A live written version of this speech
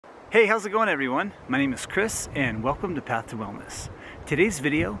Hey, how's it going everyone? My name is Chris and welcome to Path to Wellness. Today's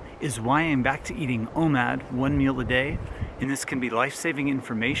video is why I'm back to eating Omad one meal a day, and this can be life-saving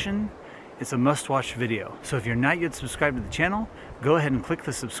information. It's a must-watch video. So if you're not yet subscribed to the channel, go ahead and click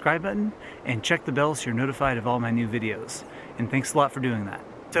the subscribe button and check the bell so you're notified of all my new videos. And thanks a lot for doing that.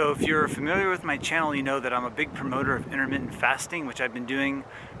 So if you're familiar with my channel, you know that I'm a big promoter of intermittent fasting, which I've been doing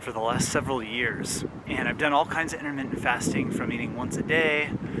for the last several years. And I've done all kinds of intermittent fasting, from eating once a day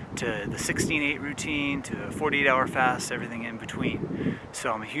to the 16-8 routine to 48-hour fast, everything in between.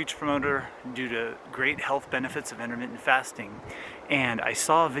 So I'm a huge promoter due to great health benefits of intermittent fasting. And I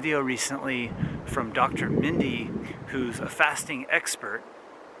saw a video recently from Dr. Mindy, who's a fasting expert,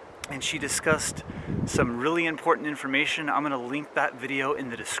 and she discussed some really important information. I'm going to link that video in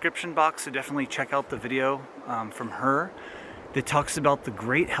the description box, so definitely check out the video from her that talks about the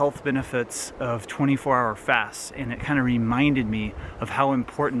great health benefits of 24-hour fasts. And it kind of reminded me of how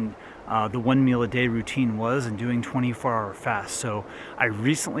important the one meal a day routine was and doing 24-hour fasts. So I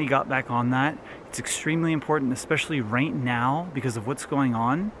recently got back on that. It's extremely important, especially right now because of what's going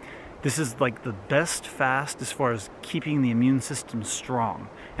on. This is like the best fast as far as keeping the immune system strong.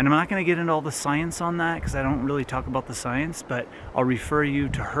 And I'm not going to get into all the science on that because I don't really talk about the science, but I'll refer you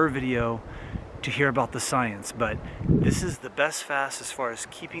to her video to hear about the science. But this is the best fast as far as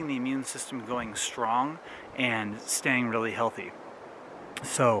keeping the immune system going strong and staying really healthy.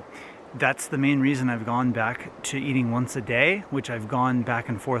 So that's the main reason I've gone back to eating once a day, which I've gone back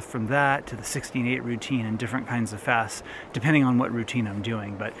and forth from that to the 16-8 routine and different kinds of fasts, depending on what routine I'm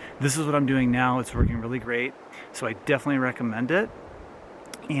doing. But this is what I'm doing now. It's working really great. So I definitely recommend it.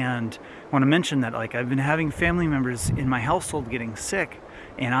 And I want to mention that I've been having family members in my household getting sick,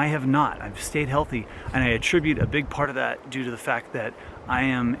 and I have not. I've stayed healthy. And I attribute a big part of that due to the fact that I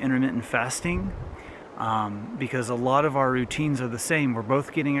am intermittent fasting. Because a lot of our routines are the same. We're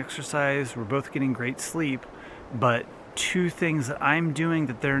both getting exercise, we're both getting great sleep, but two things that I'm doing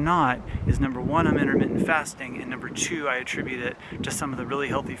that they're not is, number one, I'm intermittent fasting, and number two, I attribute it to some of the really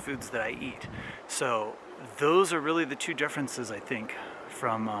healthy foods that I eat. So those are really the two differences, I think,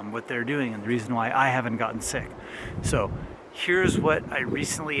 from what they're doing and the reason why I haven't gotten sick. So here's what I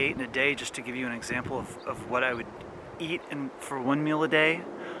recently ate in a day, just to give you an example of what I would eat for one meal a day.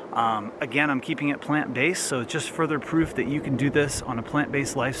 Again, I'm keeping it plant-based, so it's just further proof that you can do this on a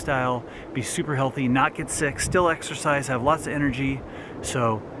plant-based lifestyle, be super healthy, not get sick, still exercise, have lots of energy.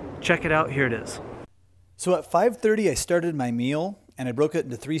 So check it out. Here it is. So at 5:30 I started my meal and I broke it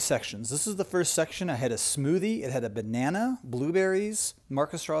into 3 sections. This is the first section. I had a smoothie. It had a banana, blueberries,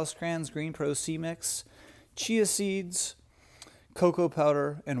 Marcus Roscrans Green Pro C Mix, chia seeds, cocoa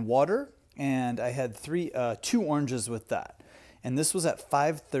powder, and water. And I had 2 oranges with that. And this was at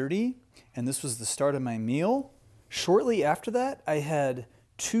 5:30, and this was the start of my meal. Shortly after that, I had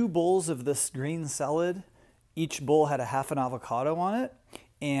 2 bowls of this green salad. Each bowl had a half an avocado on it,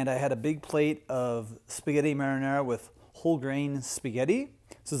 and I had a big plate of spaghetti marinara with whole grain spaghetti.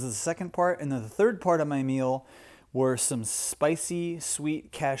 So this is the second part, and then the third part of my meal were some spicy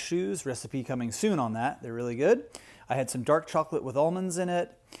sweet cashews, recipe coming soon on that. They're really good. I had some dark chocolate with almonds in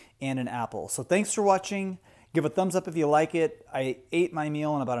it, and an apple. So thanks for watching. Give a thumbs up if you like it. I ate my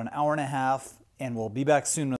meal in about an hour and a half, and we'll be back soon.